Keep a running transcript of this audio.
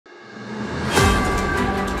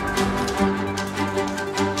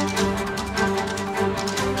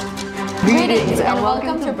Greetings and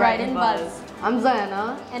welcome to Brighton Buzz. I'm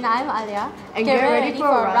Zayana. And I'm Alia. And get ready for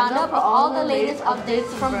a roundup of all the latest updates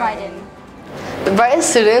from Brighton. The Brighton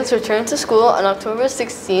students returned to school on October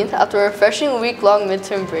 16th after a refreshing week-long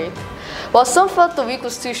midterm break. While some felt the week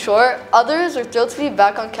was too short, others were thrilled to be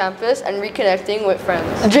back on campus and reconnecting with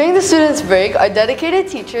friends. During the students' break, our dedicated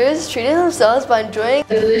teachers treated themselves by enjoying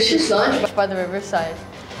a delicious lunch by the riverside.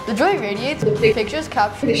 The joy radiates with pictures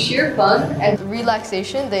capturing the sheer fun and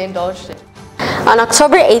relaxation they indulged in. On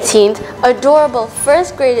October 18th, adorable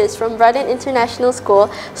first graders from Brighton International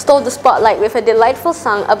School stole the spotlight with a delightful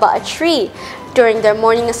song about a tree during their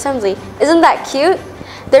morning assembly. Isn't that cute?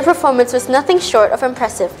 Their performance was nothing short of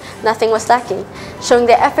impressive. Nothing was lacking. Showing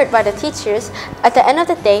their effort by the teachers, at the end of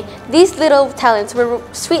the day, these little talents were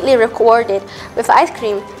sweetly rewarded with ice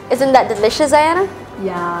cream. Isn't that delicious, Zayana?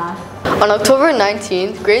 Yeah. On October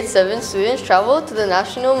 19th, grade 7 students traveled to the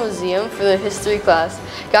National Museum for their history class,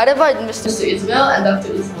 guided by Mr. Ismail and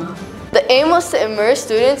Dr. Isma. The aim was to immerse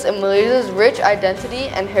students in Malaysia's rich identity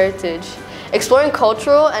and heritage, exploring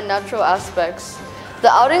cultural and natural aspects. The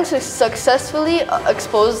outing successfully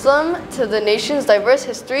exposed them to the nation's diverse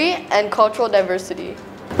history and cultural diversity.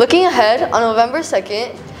 Looking ahead, on November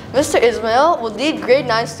 2nd, Mr. Ismail will lead grade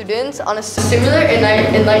 9 students on a similar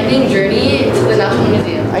enlightening journey to the National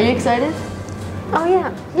Museum. Are you excited? Oh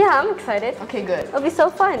yeah. Yeah, I'm excited. Okay, good. It'll be so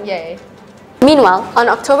fun. Yay. Meanwhile, on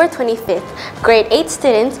October 25th, grade 8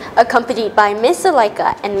 students, accompanied by Miss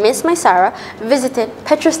Zuleika and Miss Maisara, visited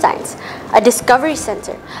Petrosains, a discovery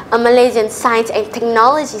center, a Malaysian science and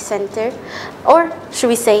technology center, or should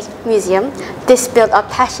we say museum. This built a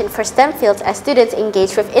passion for STEM fields as students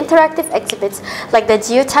engaged with interactive exhibits like the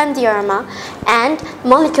Geotime Diorama and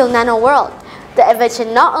Molecule Nano World. The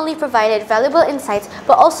invention not only provided valuable insights,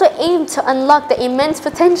 but also aimed to unlock the immense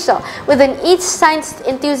potential within each science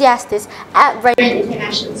enthusiast at Brighton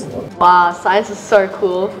International School. Wow, science is so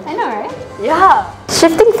cool. I know, right? Yeah.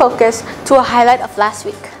 Shifting focus to a highlight of last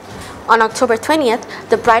week. On October 20th,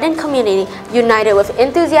 the Brighton community united with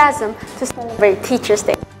enthusiasm to celebrate Teachers'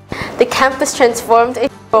 Day. The campus transformed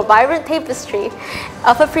into a vibrant tapestry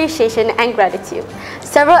of appreciation and gratitude.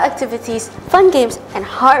 Several activities, fun games, and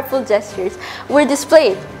heartful gestures were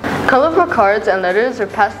displayed. Colorful cards and letters were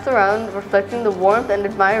passed around, reflecting the warmth and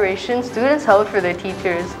admiration students held for their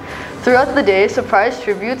teachers. Throughout the day, surprise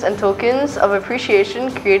tributes and tokens of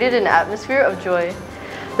appreciation created an atmosphere of joy.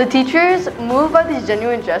 The teachers, moved by these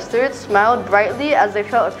genuine gestures, smiled brightly as they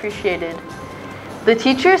felt appreciated. The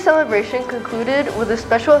teacher celebration concluded with a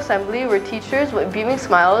special assembly where teachers with beaming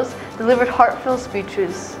smiles delivered heartfelt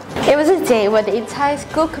speeches. It was a day where the entire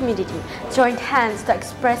school community joined hands to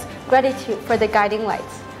express gratitude for the guiding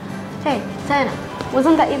lights. Hey, Zayana,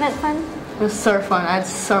 wasn't that event fun? It was so fun. I had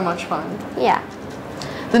so much fun. Yeah.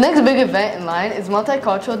 The next big event in line is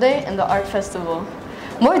Multicultural Day and the Art Festival.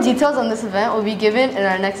 More details on this event will be given in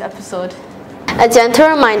our next episode. A gentle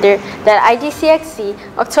reminder that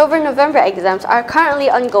IGCXC October-November exams are currently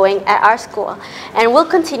ongoing at our school and will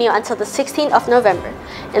continue until the 16th of November.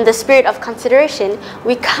 In the spirit of consideration,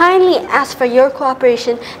 we kindly ask for your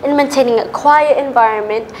cooperation in maintaining a quiet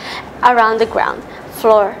environment around the ground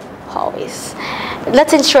floor hallways.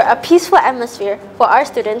 Let's ensure a peaceful atmosphere for our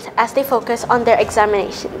students as they focus on their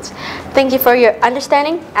examinations. Thank you for your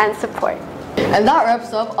understanding and support. And that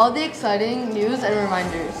wraps up all the exciting news and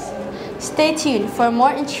reminders. Stay tuned for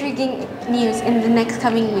more intriguing news in the next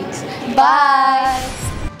coming weeks. Bye!